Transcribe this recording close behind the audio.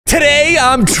Today,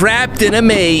 I'm trapped in a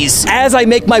maze. As I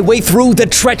make my way through the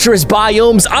treacherous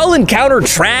biomes, I'll encounter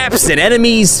traps and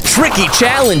enemies, tricky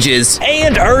challenges,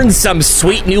 and earn some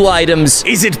sweet new items.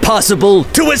 Is it possible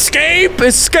to escape?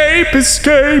 Escape.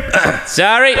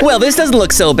 Sorry. Well, this doesn't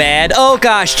look so bad. Oh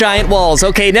gosh, giant walls.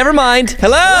 Okay, never mind.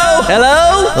 Hello?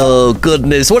 Hello? Oh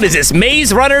goodness, what is this,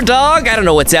 maze runner dog? I don't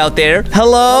know what's out there.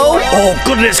 Hello? Oh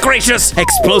goodness gracious,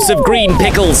 explosive green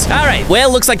pickles. All right,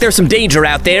 well, looks like there's some danger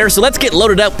out there, so let's get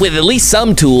loaded up with at least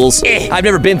some tools. I've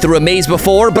never been through a maze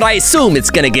before, but I assume it's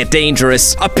gonna get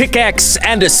dangerous. A pickaxe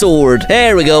and a sword.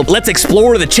 There we go. Let's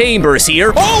explore the chambers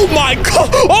here. Oh my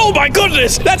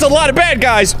goodness, that's a lot of bad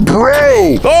guys.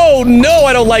 Bro! Oh no,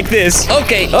 I don't like this.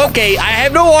 Okay, I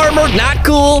have no armor, not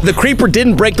cool. The creeper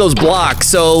didn't break those blocks,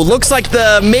 so looks like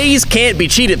the maze can't be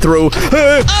cheated through.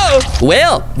 Oh,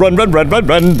 well, run.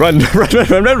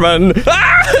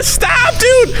 Ah, stop,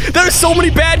 dude! There's so many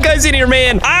bad guys in here,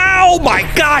 man. Oh my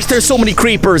gosh, there's so many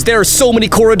creepers. There are so many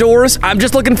corridors. I'm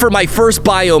just looking for my first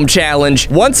biome challenge.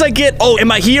 Once I get, oh,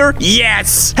 am I here?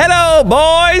 Yes. Hello,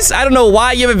 boys. I don't know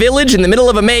why you have a village in the middle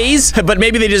of a maze, but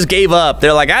maybe they just gave up.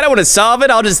 They're like, I don't want to solve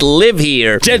it. I'll just live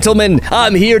here. Gentlemen,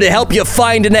 I'm here to help you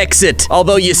find an exit.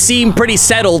 Although you seem pretty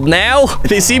settled now.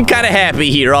 They seem kind of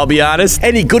happy here, I'll be honest.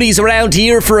 Any goodies around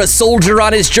here for a soldier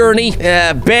on his journey?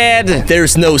 Bad.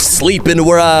 There's no sleeping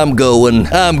where I'm going.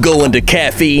 I'm going to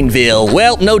Caffeineville.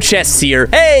 Well, no chests here.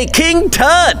 Hey, King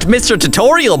Tut, Mr.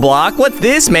 Tutorial Block. What's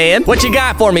this, man? What you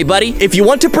got for me, buddy? If you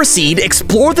want to proceed,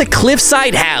 explore the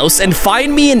cliffside house and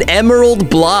find me an emerald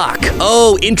block.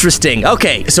 Oh, interesting.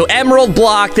 Okay, so emerald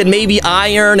block, then maybe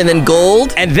iron, and then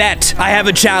gold. And that, I have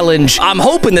a challenge. I'm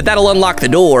hoping that that'll unlock the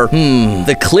door.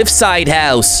 The cliffside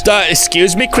house.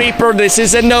 Excuse me, creeper. This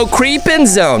is a no creeping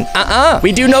zone.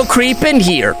 We do no creeping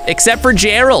here, except for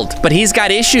Gerald, but he's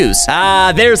got issues.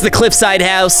 Ah, there's the cliffside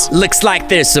house. Looks like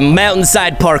there's some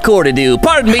mountainside parkour to do.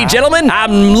 Pardon me, gentlemen.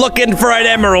 I'm looking for an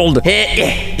emerald.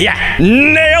 Yeah,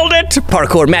 nailed it.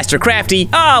 Parkour Master Crafty.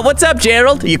 Ah, what's up,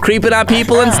 Gerald? You creeping on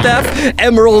people and stuff?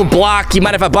 Emerald block. You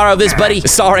mind if I borrow this, buddy?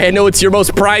 Sorry, I know it's your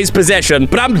most prized possession,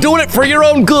 but I'm doing it for your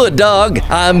own good, dog.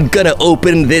 I'm gonna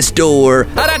open this door.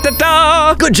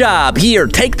 Da-da-da-da. Good job. Here,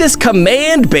 take this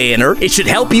command banner. It should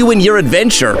help you in your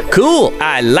adventure. Cool.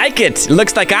 I like it.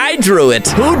 Looks like I drew it.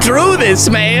 Who drew this,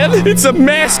 man? It's a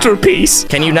masterpiece.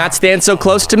 Can you not stand so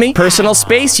close to me? Personal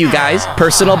space, you guys.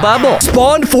 Personal bubble.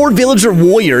 Spawn 4 villager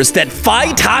warriors that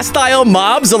fight hostile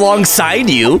mobs alongside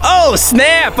you. Oh,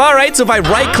 snap. All right, so if I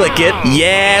right-click it.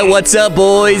 Yeah, what's up,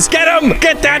 boys? Get him!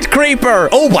 Get that creeper!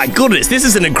 Oh my goodness, this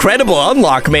is an incredible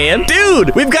unlock, man.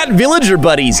 Dude, we've got villager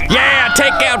buddies. Yeah,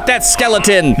 take out that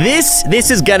skeleton.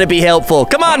 This is gonna be helpful.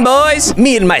 Come on, boys.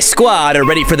 Me and my squad are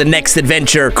ready for the next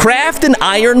adventure. Craft an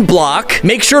iron block.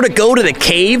 Make sure to go to the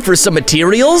cave for some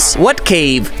materials. What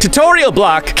cave? Tutorial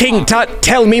block. King Tut,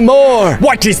 tell me more.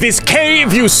 What is this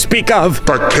cave you speak of?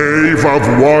 The Cave of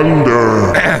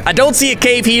Wonder. I don't see a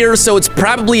cave here, so it's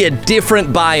probably a different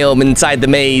biome inside the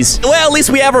maze. Well, at least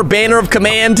we have our banner of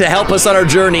command to help us on our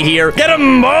journey here. Get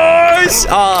 'em, boys!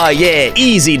 Aw, yeah,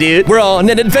 easy, dude. We're on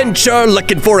an adventure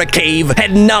looking for a cave.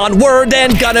 Heading onward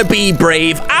and gonna be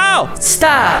brave. Ow!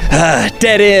 Stop!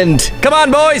 Dead end. Come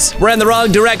on, boys. We're in the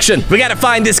wrong direction. We gotta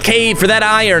find this cave for that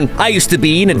iron. I used to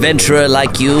be an adventurer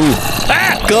like you.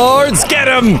 Ah! Guards, get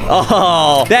him!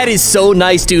 Oh, that is so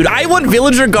nice, dude. I want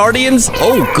villager guardians.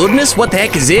 Oh, goodness, what the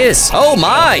heck is this? Oh,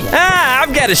 my. Ah,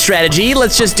 I've got a strategy.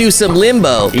 Let's just do some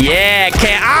limbo. Yeah,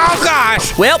 oh,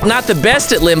 gosh. Well, not the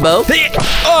best at limbo.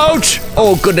 Ouch!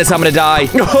 Oh, goodness, I'm gonna die.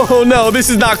 Oh, no, this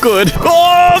is not good.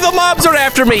 Oh, the mobs are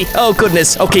after me. Oh,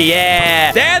 goodness. Okay,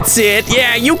 yeah. That's it.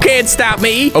 Yeah, you can't stop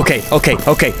me. Okay.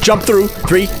 Jump through.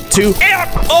 3, 2.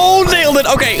 Oh, nailed it.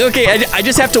 Okay. I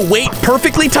just have to wait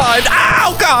perfectly timed.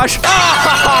 Ow, gosh.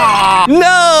 Oh,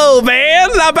 no, man.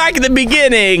 Not back in the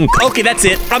beginning. Okay, that's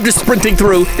it. I'm just sprinting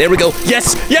through. There we go.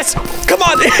 Yes. Come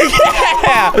on.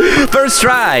 Yeah. First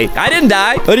try. I didn't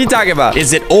die. What are you talking about?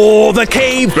 Is it, oh, the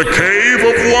cave? The Cave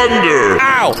of Wonder.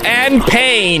 Ow, and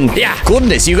pain. Yeah.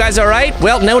 Goodness, you guys all right?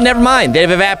 Well, no, never mind. They've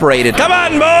evaporated. Come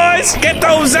on, boys. Get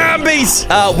those zombies.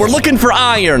 We're looking for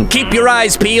iron. Keep your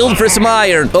eyes peeled for some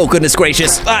iron. Oh, goodness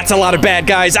gracious. That's a lot of bad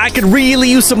guys. I could really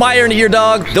use some iron here,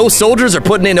 dog. Those soldiers are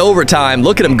putting in overtime.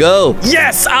 Look at them go.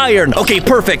 Yes, iron. Okay,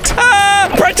 perfect.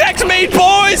 Protect me,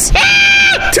 boys.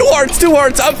 2 hearts, 2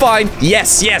 hearts. I'm fine.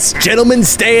 Yes, yes. Gentlemen,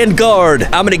 stand guard.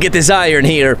 I'm gonna get this iron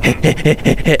here.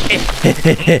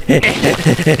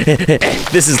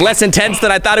 This is less intense than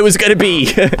I thought it was gonna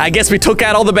be. I guess we took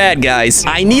out all the bad guys.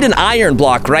 I need an iron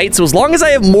block, right? So as long as I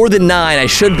have more than 9, I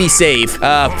should be safe.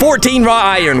 14 raw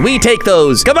iron. We take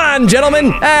those. Come on,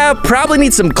 gentlemen. Probably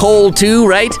need some coal too,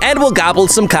 right? And we'll gobble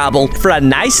some cobble for a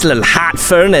nice little hot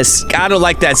furnace. I don't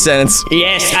like that sentence.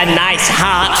 Yes, a nice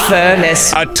hot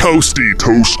furnace. A toasty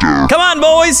toaster. Come on,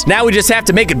 boys. Now we just have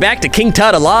to make it back to King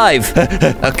Tut alive.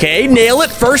 Okay, nail it.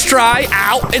 First try.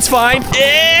 Ow, it's fine.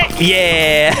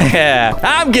 Yeah.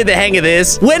 I'm getting the hang of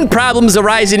this. When problems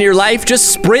arise in your life,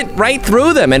 just sprint right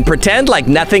through them and pretend like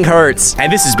nothing hurts.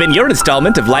 And this has been your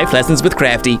installment of Life Lessons with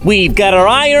Crafty. We've got our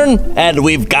iron, and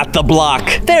we've got the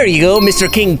block. There you go,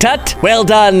 Mr. King Tut. Well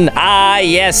done. Ah,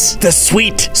 yes. The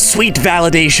sweet, sweet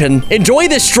validation. Enjoy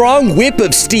the strong whip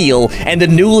of steel and the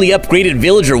newly upgraded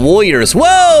villager warriors.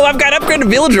 Whoa, I've got upgraded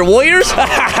villager warriors?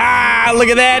 Look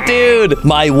at that, dude.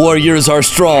 My warriors are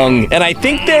strong, and I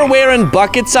think they're wearing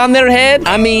buckets on their head.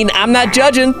 I mean, I'm not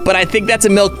judging, but I think that's a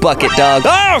milk bucket, dog.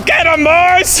 Oh, get him,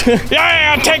 boys!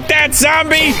 Yeah, take that,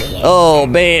 zombie! Oh,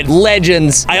 man,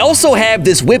 legends. I also have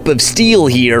this whip of steel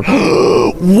here.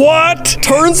 What?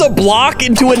 Turns a block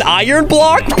into an iron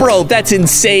block? Bro, that's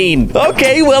insane.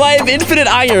 Okay, well, I have infinite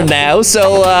iron now,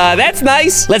 so that's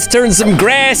nice. Let's turn some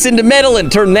grass into metal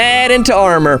and turn that into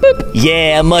armor. Boop.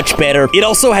 Yeah, much better. It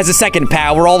also has a second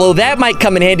power, although that might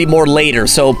come in handy more later,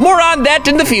 so more on that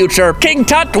in the future. King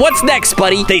Tut, what's next,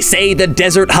 buddy? They say the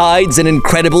desert hides an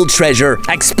incredible treasure.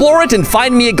 Explore it and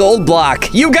find me a gold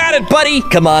block. You got it, buddy.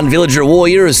 Come on, villager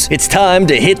warriors. It's time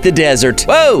to hit the desert.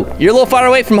 Whoa, you're a little far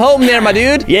away from home there, my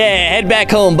dude. Yeah, head back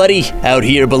home, buddy. Out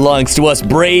here belongs to us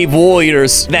brave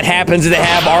warriors that happens to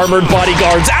have armored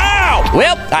bodyguards. Ow!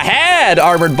 Well, I had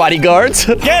armored bodyguards.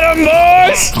 Get 'em,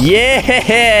 boys!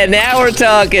 Yeah, now we're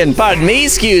talking. Pardon me,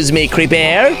 excuse me, creeper.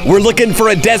 We're looking for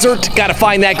a desert. Gotta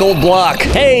find that gold block.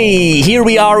 Hey, here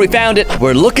we are. We found it.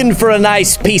 We're looking for a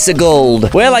nice piece of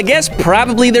gold. Well, I guess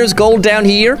probably there's gold down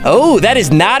here. Oh, that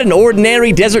is not an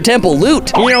ordinary desert temple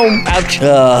loot. Ouch.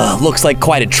 Looks like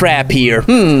quite a trap here.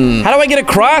 How do I get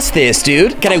across this,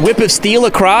 dude? Can I whip of steel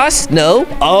across? No.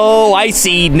 Oh, I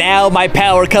see. Now my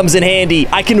power comes in handy.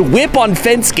 I can whip on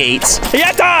fence gates.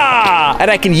 Yatta!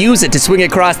 And I can use it to swing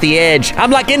across the edge.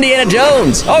 I'm like Indiana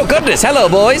Jones. Oh, goodness. Hello,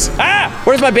 boys.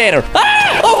 Where's my banner?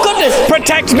 Oh, goodness.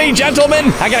 Protect me,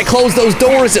 gentlemen. I gotta close those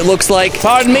doors, it looks like.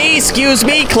 Pardon me, excuse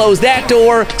me. Close that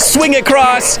door. Swing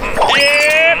across.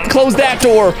 Close that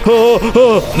door.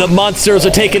 The monsters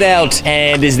are taken out.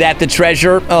 And is that the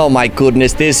treasure? Oh, my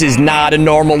goodness. This is not a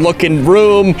normal looking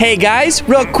room. Hey, guys,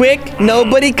 real quick.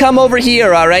 Nobody come over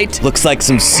here, all right? Looks like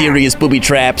some serious booby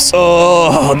traps.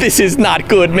 Oh, this is not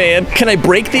good, man. Can I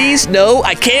break these? No,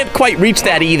 I can't quite reach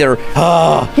that either.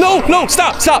 No,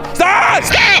 stop.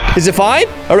 Is it fine?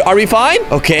 Are we fine?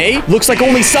 Okay, looks like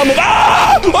only some of—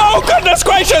 Oh, goodness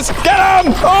gracious! Get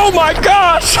him! Oh, my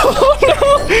gosh! Oh,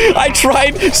 no! I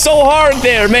tried so hard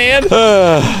there, man.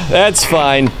 That's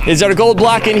fine. Is there a gold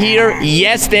block in here?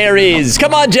 Yes, there is.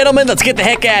 Come on, gentlemen, let's get the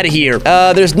heck out of here.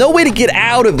 There's no way to get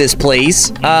out of this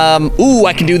place. Ooh,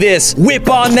 I can do this. Whip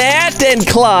on that and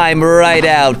climb right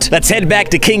out. Let's head back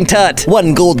to King Tut.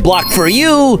 1 gold block for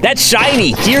you. That's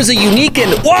shiny. Here's a unique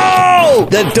and— Whoa!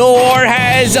 The door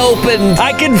has opened.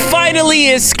 I can finally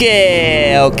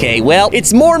escape. Okay, well,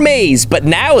 it's more maze, but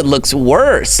now it looks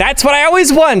worse. That's what I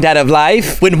always want out of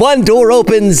life. When one door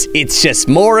opens, it's just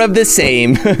more of the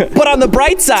same. But on the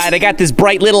bright side, I got this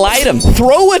bright little item.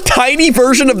 Throw a tiny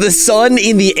version of the sun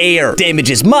in the air.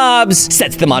 Damages mobs,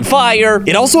 sets them on fire.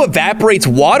 It also evaporates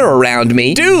water around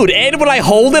me. Dude, and when I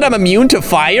hold it, I'm immune to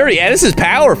fire? Yeah, this is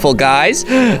powerful, guys.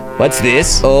 What's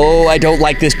this? Oh, I don't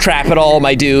like this trap at all,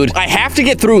 my dude. I have to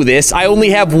get through this. I only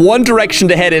have one direction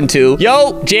to head into.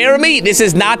 Yo, Jeremy, this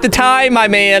is not the time, my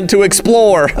man, to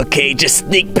explore. Okay, just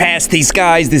sneak past these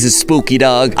guys. This is spooky,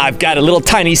 dog. I've got a little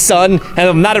tiny sun, and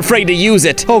I'm not afraid to use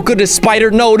it. Oh, goodness,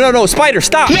 spider. No, spider,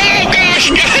 stop. No, gosh,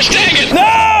 dang it. No!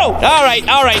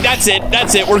 All right, that's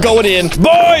it. We're going in.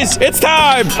 Boys, it's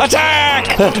time.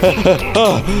 Attack!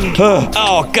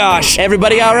 Oh, gosh.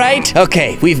 Everybody all right?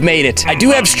 Okay, we've made it. I do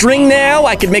have string now.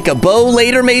 I can make a bow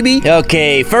later, maybe.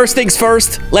 Okay, first things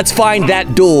first, let's find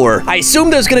that door. I assume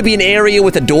there's gonna be an area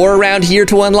with a door around here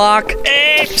to unlock.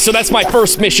 so that's my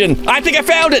first mission. I think I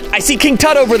found it. I see King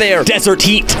Tut over there. Desert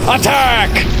heat. Attack!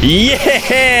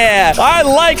 Yeah! I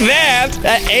like that.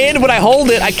 And when I hold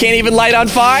it, I can't even light on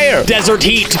fire. Desert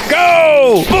heat.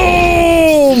 Go!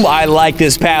 Boom! I like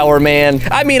this power, man.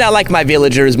 I mean, I like my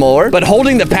villagers more, but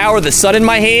holding the power of the sun in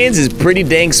my hands is pretty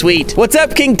dang sweet. What's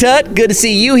up, King Tut? Good to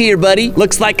see you here, buddy.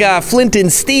 Looks like flint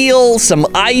and steel, some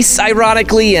ice,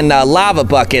 ironically, and a lava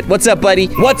bucket. What's up, buddy?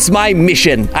 What's my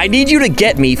mission? I need you to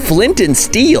get me flint and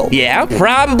steel. Yeah?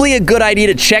 Probably a good idea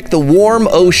to check the warm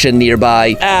ocean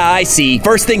nearby. I see.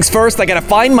 First things first, I gotta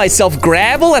find myself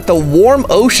gravel at the warm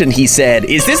ocean, he said.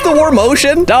 Is this the warm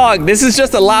ocean? Dog, this is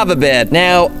just a lava bed.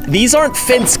 Now, these aren't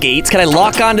fence gates. Can I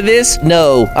lock onto this?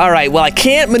 No. All right, well, I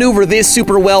can't maneuver this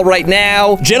super well right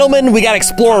now. Gentlemen, we gotta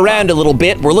explore around a little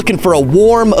bit. We're looking for a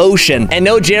warm ocean. And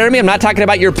no, Jeremy, I'm not talking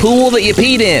about your pool that you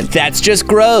peed in. That's just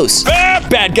gross.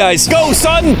 Bad guys. Go,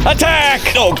 son! Attack!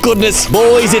 Oh, goodness.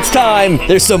 Boys, it's time.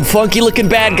 There's some funky-looking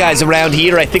bad guys around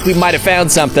here. I think we might have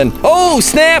found something. Oh,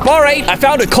 snap! All right, I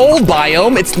found a cold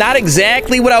biome. It's not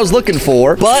exactly what I was looking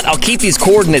for, but I'll keep these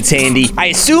coordinates handy. I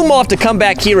assume I'll have to come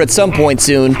back here at some point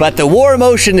soon, but the warm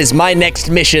ocean is my next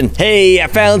mission. Hey, I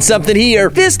found something here.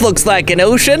 This looks like an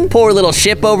ocean. Poor little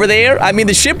ship over there. I mean,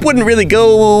 the ship wouldn't really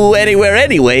go anywhere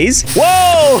anyways.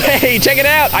 Whoa! Hey, check it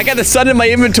out. I got the sun in my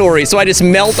inventory, so I just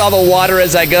melt all the water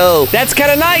as I go. That's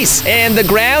kind of nice, and the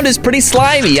ground is pretty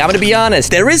slimy, I'm gonna be honest.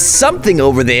 There is something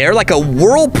over there, like a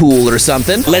whirlpool or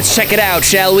something. Let's check it out,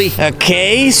 shall we?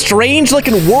 Okay, strange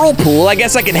looking whirlpool. I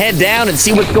guess I can head down and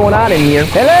see what's going on in here.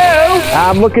 Hello?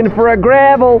 I'm looking for a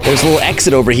gravel. There's a little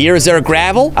exit over here. Is there a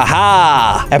gravel?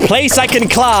 Aha! A place I can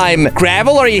climb.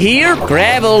 Gravel, are you here?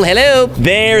 Gravel, hello?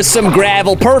 There's some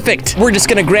gravel. Perfect. We're just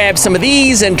gonna grab some of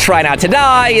these and try not to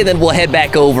die, and then we'll head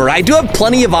back over. I do have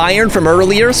plenty of iron from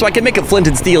earlier, so I can make a flint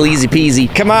and steel easy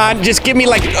peasy. Come on, just give me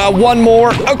like one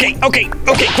more. Okay.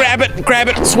 Grab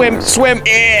it. Swim.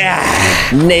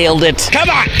 Yeah. Nailed it. Come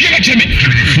on, give it to me,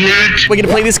 Flint. We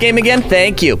gonna play this game again?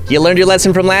 Thank you. You learned your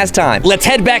lesson from last time. Let's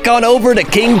head back on over to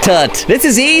King Tut. This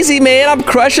is easy, man. I'm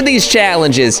crushing these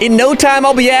challenges. In no time,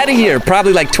 I'll be out of here.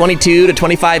 Probably like 22 to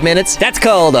 25 minutes. That's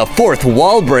called a fourth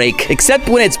wall break, except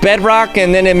when it's bedrock,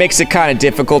 and then it makes it kind of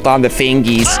difficult on the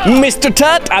fingies. Mr.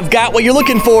 Tut, I've got what you're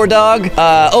looking for, dog.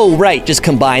 Oh, right. Just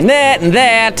combine that and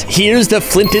that. Here's the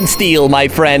flint and steel, my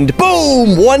friend.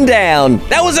 Boom! One down.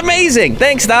 That was amazing.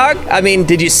 Thanks, dog. I mean,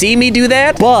 did you see me do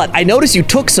that? But I noticed you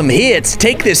took some hits.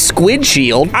 Take this squid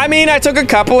shield. I mean, I took a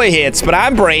couple of hits, but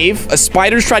I'm brave. A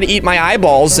spider's trying to eat my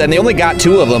eyeballs, and they only got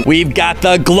 2 of them. We've got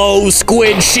the glow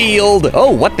squid shield.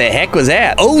 Oh, what the heck was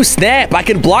that? Oh, snap. I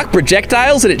can block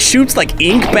projectiles, and it shoots like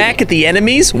ink back at the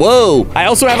enemies. Whoa. I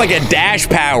also have like a dash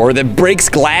power that breaks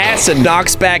glass and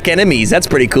knocks back enemies. That's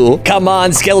pretty cool. Come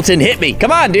on, skeleton, hit me.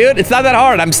 Come on, dude. It's not that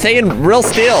hard. I'm staying real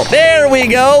still. There we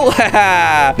go.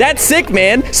 That's sick,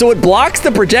 man. So it blocks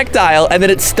the projectile, and then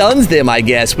it stuns them, I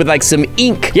guess, with like some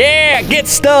ink. Yeah, get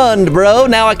stunned, bro.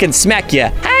 Now I can smack you.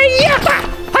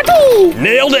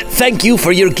 Nailed it. Thank you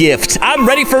for your gift. I'm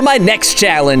ready for my next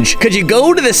challenge. Could you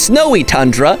go to the snowy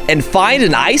tundra and find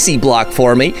an icy block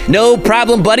for me? No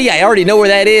problem, buddy. I already know where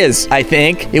that is, I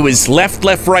think. It was left,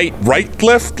 right. Right,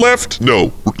 left?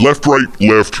 No. Left, right,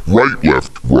 left.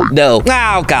 No.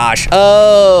 Oh, gosh.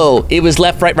 Oh, it was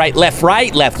left,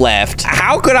 left.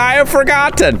 How could I have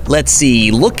forgotten? Let's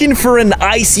see. Looking for an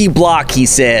icy block, he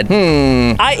said.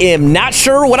 I am not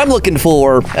sure what I'm looking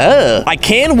for. I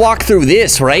can walk through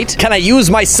this, right? Can I use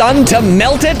my sun to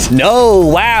melt it? No.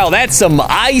 Wow, that's some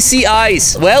icy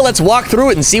ice. Well, let's walk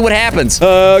through it and see what happens.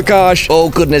 Gosh. Oh,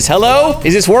 goodness. Hello?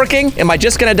 Is this working? Am I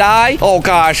just gonna die? Oh,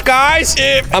 gosh. Guys,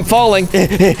 I'm falling.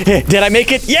 Did I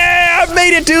make it? Yeah, I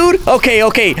made it, dude. Okay.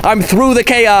 I'm through the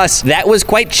chaos. That was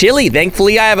quite chilly.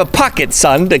 Thankfully, I have a pocket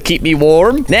sun to keep me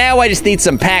warm. Now I just need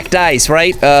some packed ice,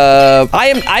 right?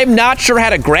 I'm not sure how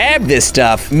to grab this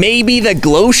stuff. Maybe the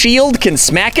glow shield can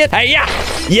smack it?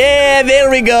 Yeah, there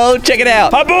we go. Check it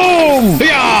out. Boom!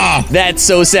 Yeah! That's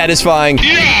so satisfying.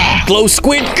 Yeah! Glow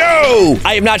squid, go!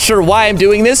 I am not sure why I'm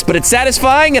doing this, but it's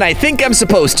satisfying, and I think I'm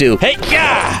supposed to. Hey,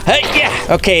 yeah!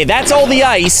 Okay, that's all the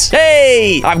ice.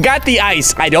 Hey! I've got the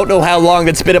ice. I don't know how long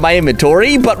it's been in my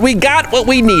inventory, but we got what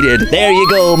we needed. There you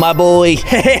go, my boy.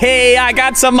 Hey, I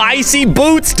got some icy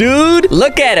boots, dude.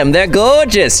 Look at them. They're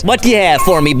gorgeous. What do you have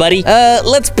for me, buddy?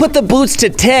 Let's put the boots to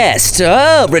test.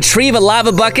 Oh, retrieve a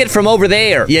lava bucket from over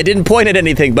there. You didn't point at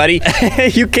anything, buddy.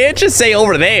 You can't just say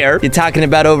over there. You're talking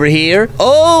about over here?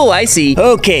 Oh, I see.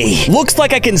 Okay. Looks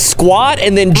like I can squat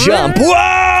and then jump.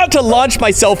 Whoa! To launch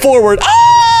myself forward.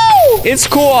 Oh! It's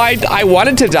cool. I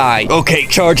wanted to die. Okay,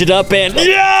 charge it up and...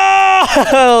 Yeah!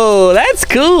 Oh, that's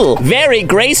cool. Very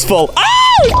graceful.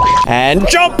 Oh! And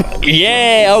jump.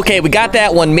 Yeah, okay, we got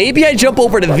that one. Maybe I jump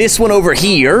over to this one over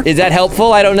here. Is that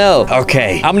helpful? I don't know.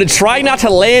 Okay, I'm gonna try not to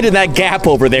land in that gap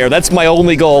over there. That's my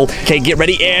only goal. Okay, get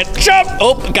ready and jump.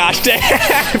 Oh, gosh,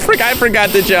 I forgot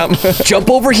to jump. Jump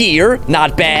over here.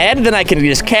 Not bad. Then I can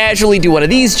just casually do one of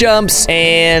these jumps,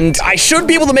 and I should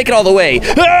be able to make it all the way.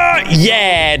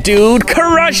 Yeah, dude,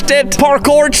 crushed it.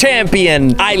 Parkour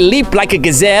champion. I leap like a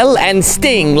gazelle and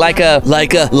sting like a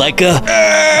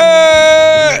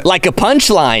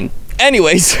punchline.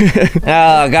 Anyways,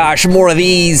 oh gosh, more of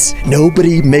these.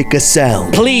 Nobody make a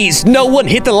sound. Please, no one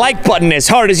hit the like button as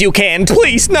hard as you can.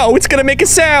 Please, no, it's gonna make a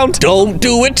sound. Don't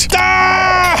do it.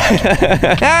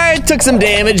 I took some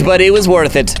damage, but it was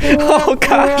worth it. Oh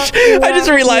gosh, I just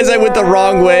realized I went the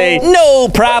wrong way. No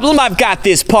problem, I've got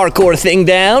this parkour thing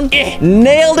down.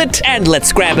 Nailed it, and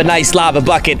let's grab a nice lava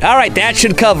bucket. All right, that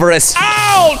should cover us.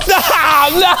 Ow!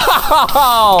 No!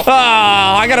 Oh,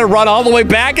 I gotta run all the way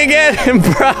back again?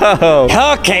 Bro.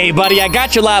 Okay, buddy, I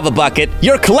got your lava bucket.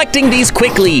 You're collecting these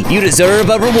quickly. You deserve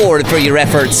a reward for your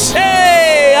efforts.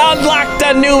 Hey, unlocked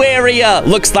a new area.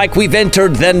 Looks like we've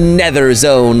entered the nether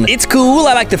zone. It's cool.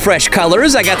 I like the fresh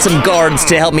colors. I got some guards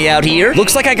to help me out here.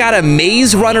 Looks like I got a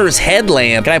maze runner's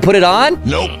headlamp. Can I put it on?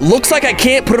 Nope. Looks like I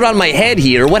can't put it on my head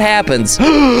here. What happens?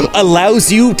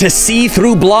 Allows you to see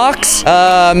through blocks?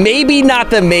 Maybe not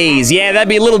the maze. Yeah, that'd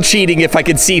be a little cheating if I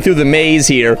could see through the maze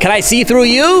here. Can I see through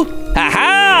you?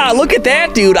 Haha! Look at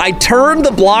that, dude. I turned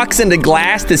the blocks into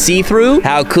glass to see through.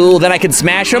 How cool. Then I can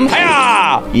smash them.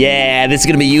 Hi-ya! Yeah, this is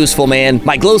gonna be useful, man.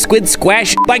 My glow squid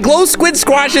squash. My glow squid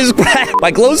squashes.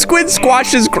 My glow squid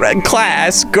squashes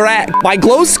class. My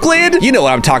glow squid? You know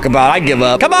what I'm talking about. I give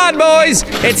up. Come on, boys.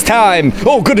 It's time.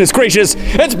 Oh, goodness gracious.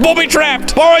 It's booby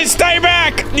trapped. Boys, stay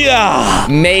back. Yeah.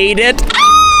 Made it.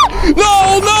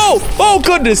 No, no! Oh,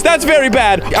 goodness, that's very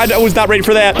bad. I was not ready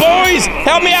for that. Boys,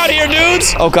 help me out here,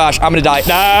 dudes. Oh, gosh, I'm gonna die.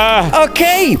 Nah.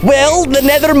 Okay, well, the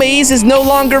nether maze is no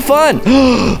longer fun.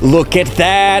 Look at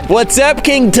that. What's up,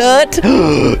 King Tut?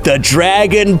 The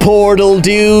dragon portal,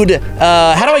 dude.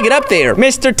 How do I get up there?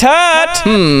 Mr. Tut?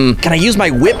 Can I use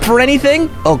my whip for anything?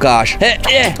 Oh, gosh.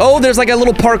 Oh, there's like a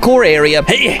little parkour area.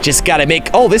 Hey, just gotta make...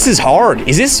 Oh, this is hard.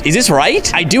 Is this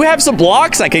right? I do have some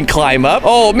blocks I can climb up.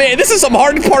 Oh, man, this is some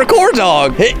hard parkour,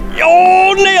 dog. Hey,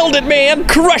 oh, nailed it, man.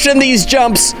 Crushing these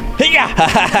jumps.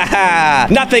 Yeah.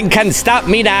 Nothing can stop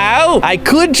me now. I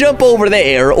could jump over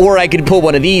there, or I could pull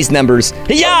one of these numbers.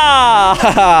 Yeah.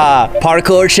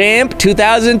 Parkour champ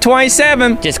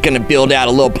 2027. Just gonna build out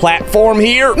a little platform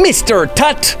here. Mr.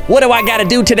 Tut, what do I gotta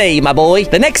do today, my boy?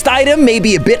 The next item may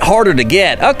be a bit harder to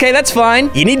get. Okay, that's fine.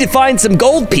 You need to find some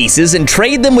gold pieces and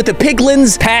trade them with the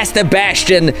piglins past the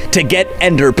bastion to get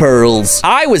ender pearls.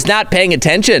 I was not paying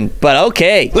attention, but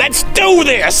okay. Let's do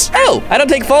this. Oh, I don't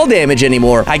take fall damage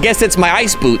anymore. I guess it's my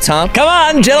ice boots, huh? Come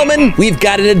on, gentlemen. We've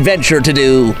got an adventure to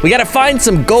do. We gotta find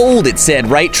some gold, it said,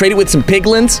 right? Trade it with some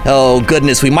piglins. Oh,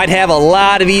 goodness. We might have a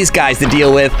lot of these guys to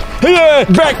deal with.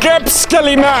 Back up,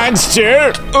 skelly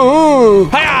monster. Ooh.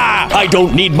 Hiya! I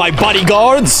don't need my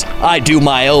bodyguards. I do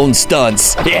my own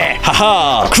stunts. Yeah.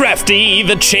 Haha. Crafty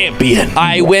the champion.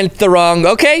 I went the wrong...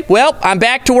 Okay, well, I'm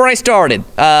back to where I started.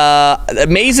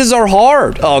 Mazes are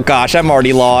hard. Oh, gosh, I'm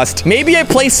already lost. Maybe I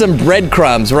place some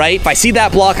breadcrumbs, right? If I see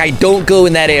that block, I don't go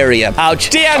in that area. Ouch.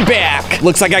 Stand back.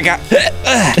 Looks like I got...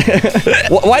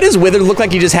 Why does Wither look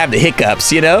like you just have the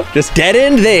hiccups, you know? Just dead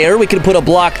end there. We could put a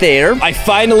block there. I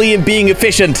finally am being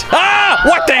efficient. Ah!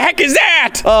 What the heck is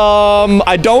that?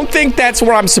 I don't think that's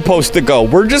where I'm supposed to go.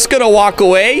 We're just gonna walk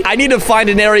away. I need to find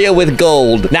an area with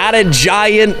gold, not a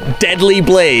giant deadly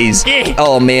blaze.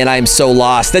 Oh man, I'm so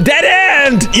lost. The dead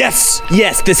end! Yes,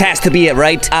 yes, this has to be it,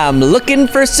 right? I'm looking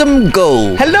for some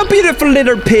gold. Hello, beautiful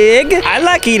little pig. I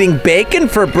like eating bacon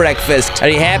for breakfast. Are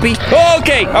you happy?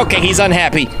 Okay, he's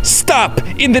unhappy. Stop,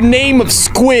 in the name of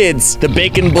squids. The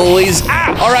bacon boys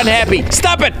are unhappy.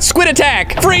 Stop it, squid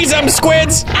attack. Freeze them,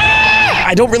 squids.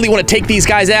 I don't really want to take these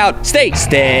guys out.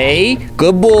 Stay.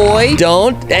 Good boy.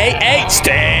 Don't. Hey,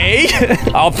 stay.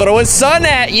 I'll throw a sun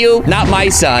at you. Not my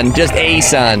son, just a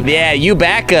sun. Yeah, you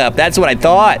back up. That's what I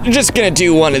thought. Just gonna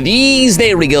do one of these.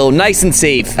 There we go. Nice and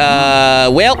safe.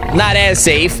 Well, not as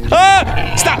safe.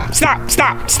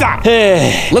 Stop.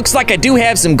 Looks like I do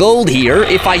have some gold here.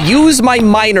 If I use my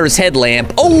miner's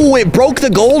headlamp. Oh, it broke the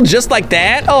gold just like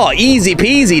that? Oh, easy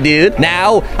peasy, dude.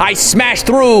 Now, I smash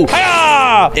through.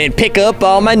 And pick up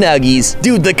all my nuggies.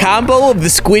 Dude, the combo of the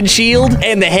squid shield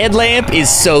and the headlamp is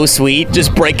so sweet.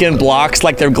 Just breaking blocks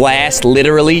like they're glass,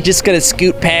 literally. Just gonna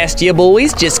scoot past you,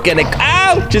 boys. Just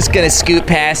gonna scoot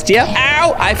past you.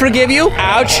 Ow, I forgive you.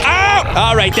 Ouch. Ow.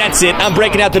 All right, that's it. I'm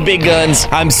breaking out the big guns.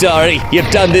 I'm sorry. You've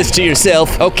done this to yourself.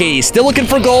 myself. Okay, still looking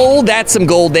for gold. That's some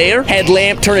gold there.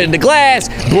 Headlamp, turn it into glass.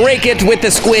 Break it with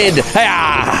the squid.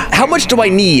 Ah, how much do I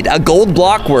need? A gold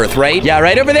block worth, right? Yeah,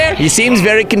 right over there? He seems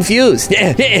very confused.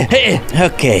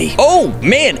 Okay. Oh,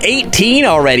 man, 18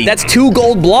 already. That's 2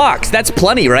 gold blocks. That's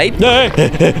plenty, right?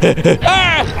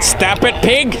 Stop it,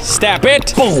 pig. Stop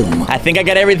it. Boom. I think I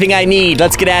got everything I need.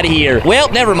 Let's get out of here. Well,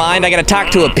 never mind. I gotta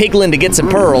talk to a piglin to get some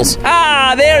pearls.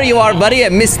 Ah, there you are, buddy. I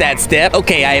missed that step.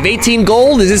 Okay, I have 18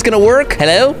 gold. Is this gonna work?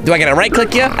 Hello? Do I gotta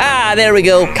right-click you? Ah, there we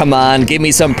go. Come on, give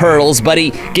me some pearls,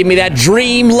 buddy. Give me that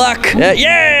dream luck.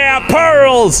 Yeah,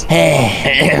 pearls.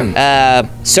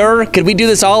 Sir, could we do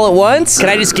this all at once? Can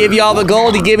I just give you all the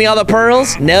gold? You give me all the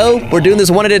pearls? No? We're doing this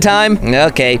one at a time?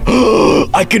 Okay.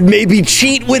 I could maybe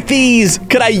cheat with these.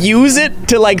 Could I use it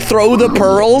to, like, throw the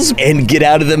pearls and get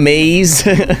out of the maze?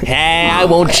 I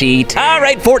won't cheat. All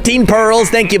right, 14 pearls.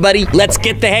 Thank you, buddy. Let's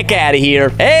get the heck out of here.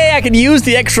 Hey, I can use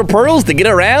the extra pearls to get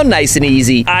around nice and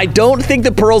easy. I don't think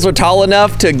the pearls are tall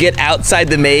enough to get outside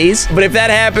the maze, but if that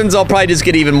happens, I'll probably just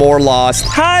get even more lost.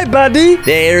 Hi, buddy.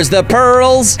 There's the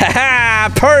pearls.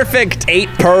 Ha-ha, perfect. 8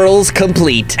 pearls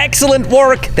complete. Excellent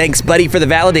work. Thanks, buddy, for the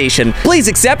validation. Please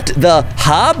accept the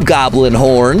hobgoblin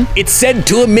horn. It's said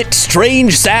to emit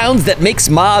strange sounds that makes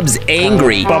mobs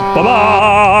angry.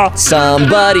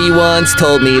 Somebody once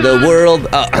told me the world...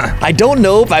 I don't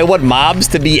know if I want mobs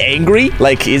to be angry.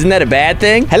 Like, isn't that a bad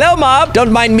thing? Hello, mob.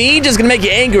 Don't mind me. Just gonna make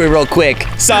you angry real quick.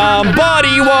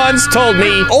 Somebody once told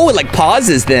me... Oh, it like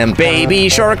pauses them. Baby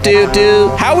shark doo-doo.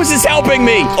 How is this helping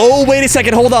me? Oh, wait a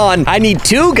second. Hold on. I need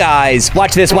 2 guys.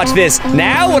 Watch this. Watch this.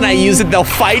 Now when I use it, they'll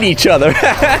fight each other.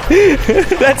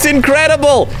 That's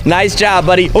incredible. Nice job,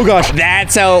 buddy. Oh, gosh.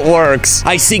 That's how it works.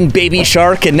 I sing Baby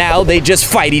Shark, and now they just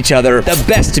fight each other. The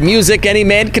best music any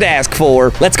man could ask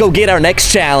for. Let's go get our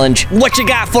next challenge. What you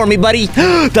got for me, buddy?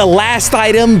 The last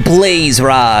item, blaze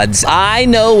rods. I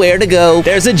know where to go.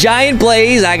 There's a giant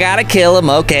blaze. I gotta kill him.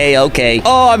 Okay, okay.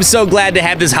 Oh, I'm so glad to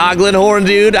have this hoglin horn,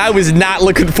 dude. I was not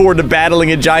looking forward to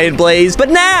battling a giant blaze, but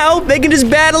now they can just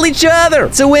battle each other.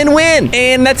 It's a win-win,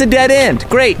 and that's a dead end.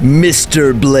 Great.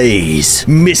 Mr. Blaze.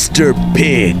 Mr.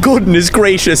 Pig. Goodness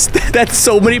gracious. That's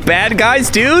so many bad guys,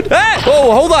 dude. Ah!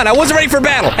 Oh, hold on. I wasn't ready for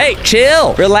battle. Hey,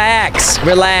 chill. Relax.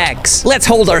 Relax. Let's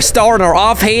hold our star in our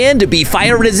offhand to be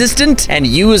fire resistant and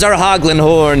use our hoglin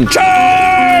horn.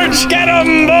 Charge! Get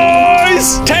 'em,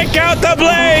 boys! Take out the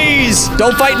blaze!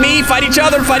 Don't fight me. Fight each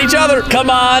other. Fight each other. Come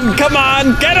on. Come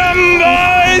on. Get 'em,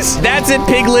 boys! That's it,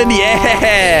 piglin.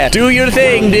 Yeah. Do your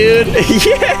thing, dude.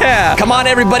 Yeah. Come on,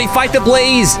 everybody. Fight the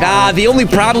blaze. The only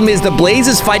problem is the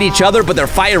blazes fight each other, but they're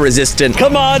fire resistant.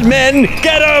 Come on, men.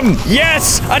 Get 'em!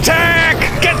 Yes!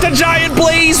 Attack! Get the giant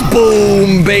blaze!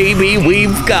 Boom, baby.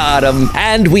 We've got them.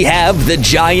 And we have the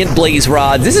giant blaze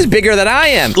rods. This is bigger than I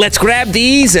am. Let's grab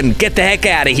these and get the heck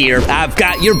out of here. I've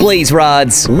got your blaze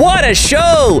rods. What a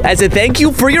show! As a thank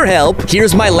you for your help,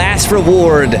 here's my last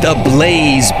reward, the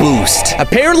blaze boost.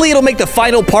 Apparently, it'll make the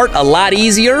final part a lot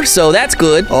easier, so that's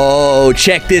good. Oh,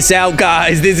 check this out,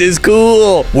 guys. This is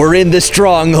cool. We're in the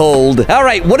stronghold. All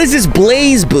right, what does this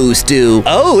blaze boost do?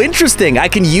 Oh, interesting. I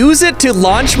can use it to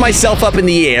launch myself up in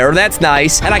the air. That's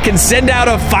nice. And I can send out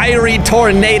a fiery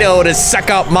tornado to suck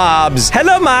up mobs.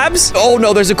 Hello, mobs. Oh,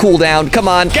 no, there's a cooldown. Come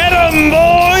on. Get 'em,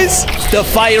 boys! The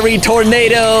fiery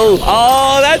tornado.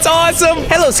 Oh, that's awesome.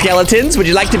 Hello, skeletons. Would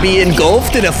you like to be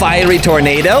engulfed in a fiery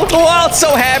tornado? Well, it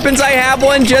so happens I have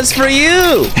one just for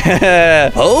you.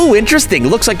 Oh, interesting.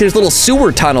 Looks like there's little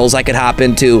sewer tunnels I could hop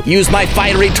into. Use my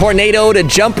fiery tornado to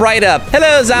jump right up.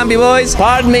 Hello, zombie boys.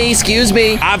 Pardon me, excuse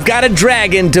me. I've got a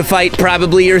dragon to fight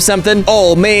probably or something.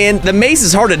 Oh, man, the maze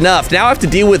is hard enough. Now I have to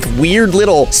deal with weird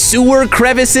little sewer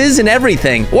crevices and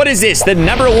everything. What is this, the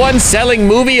 #1 selling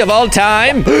movie of all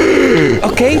time?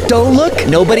 Okay, don't look.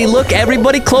 Nobody look.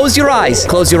 Everybody close your eyes.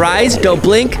 Close your eyes. Don't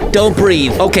blink. Don't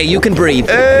breathe. Okay, you can breathe.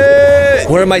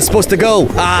 Where am I supposed to go?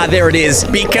 Ah, there it is.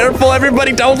 Be careful,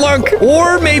 everybody. Don't look.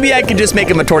 Or maybe I could just make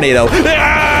him a tornado.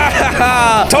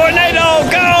 Tornado,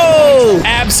 go!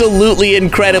 Absolutely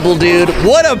incredible, dude.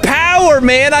 What a power,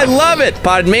 man. I love it.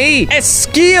 Pardon me.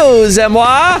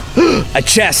 Excuse-moi. A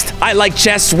chest. I like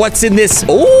chests. What's in this?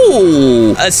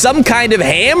 Ooh, some kind of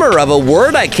hammer of a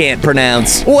word I can't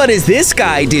pronounce. What does this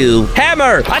guy do?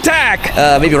 Hammer, attack.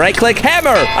 Maybe right-click.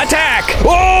 Hammer, attack.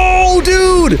 Oh,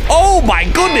 dude. Oh, my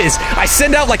goodness. I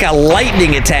send out like a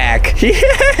lightning attack.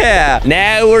 Yeah.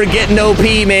 Now we're getting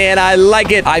OP, man. I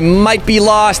like it. I might be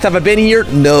lost. Have I been here?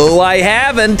 No, I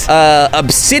haven't.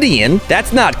 Obsidian?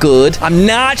 That's not good. I'm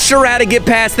not sure how to get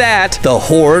past that. The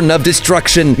Horn of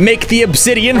Destruction. Make the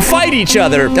obsidian fight each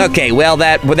other. Okay, well,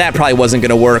 that probably wasn't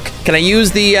gonna work. Can I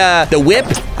use the whip?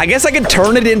 I guess I could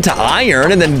turn it into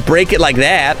iron and then break it like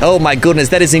that. Oh my goodness,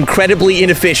 that is incredibly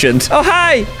inefficient. Oh,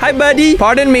 hi. Hi, buddy.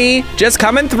 Pardon me. Just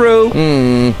coming through.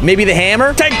 Maybe the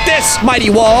hammer? Take this, mighty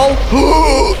wall.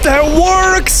 That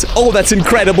works. Oh, that's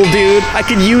incredible, dude. I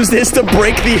can use this to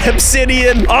break the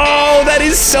obsidian. Oh, that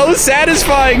is so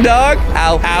satisfying, dog.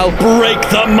 Ow, ow. Break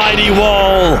the mighty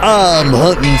wall. I'm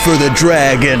hunting for the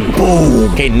dragon.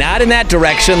 Boom. Okay, not in that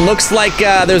direction. Looks like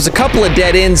there's a couple of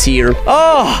dead ends here.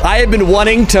 Oh, I have been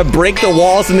wanting to break the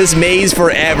walls in this maze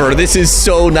forever. This is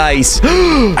so nice.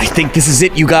 I think this is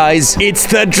it, you guys. It's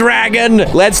the dragon.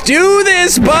 Let's do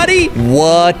this, buddy.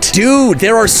 What? Dude,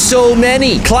 there are so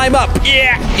many. Climb up.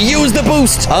 Yeah, use the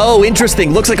boost. Oh,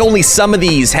 interesting. Looks like only some of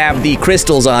these have the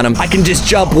crystals on them. I can just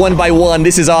jump one by one.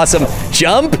 This is awesome.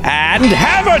 Jump and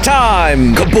hammer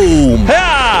time. Kaboom.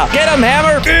 Ah, get him,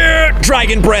 hammer.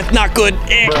 Dragon breath, not good.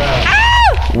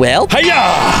 Well,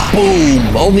 hiya!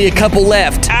 Boom! Only a couple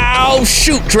left. Ow!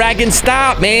 Shoot, dragon,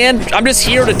 stop, man! I'm just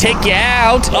here to take you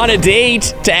out on a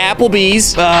date to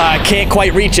Applebee's. I can't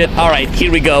quite reach it. All right,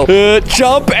 here we go.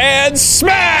 Jump and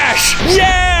smash!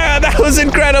 Yeah, that was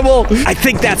incredible. I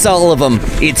think that's all of them.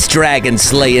 It's dragon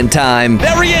slaying time.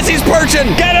 There he is. He's perching.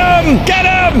 Get him! Get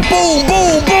him! Boom!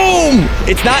 Boom! Boom!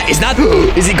 It's not.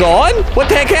 Is he gone? What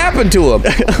the heck happened to him?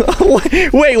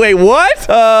 Wait, what?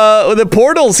 The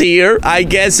portal's here. I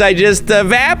guess I just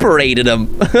evaporated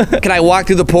him. Can I walk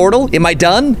through the portal? Am I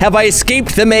done? Have I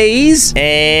escaped the maze?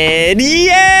 And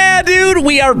yeah, dude,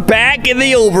 we are back in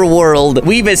the overworld.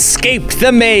 We've escaped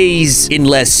the maze.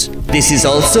 Unless this is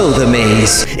also the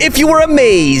maze. If you were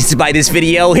amazed by this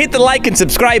video, hit the like and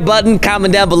subscribe button,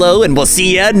 comment down below, and we'll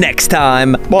see you next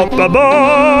time.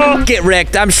 Get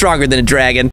wrecked. I'm stronger than a dragon.